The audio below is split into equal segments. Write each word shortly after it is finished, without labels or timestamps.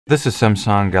This is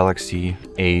Samsung Galaxy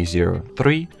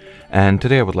A03, and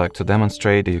today I would like to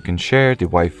demonstrate that you can share the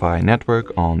Wi-Fi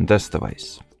network on this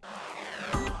device.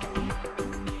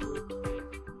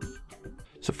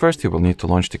 So first you will need to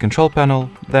launch the control panel,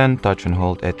 then touch and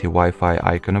hold at the Wi-Fi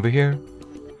icon over here.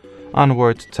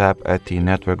 Onward, tap at the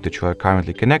network that you are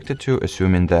currently connected to,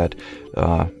 assuming that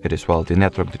it is the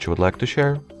network that you would like to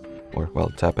share, or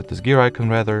tap at this gear icon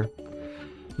rather.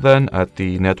 Then at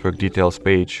the network details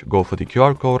page, go for the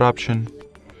QR code option,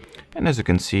 and as you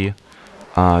can see,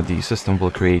 the system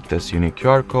will create this unique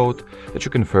QR code that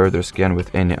you can further scan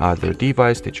with any other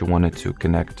device that you wanted to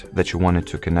connect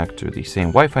to the same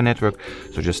Wi-Fi network.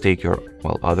 So just take your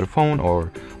other phone,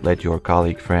 or let your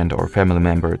colleague, friend, or family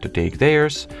member to take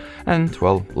theirs, and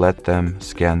let them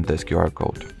scan this QR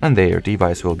code, and their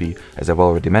device will be, as I've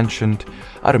already mentioned,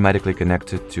 automatically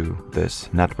connected to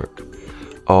this network.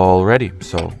 Alrighty,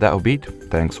 so that'll be it.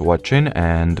 Thanks for watching,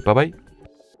 and bye bye.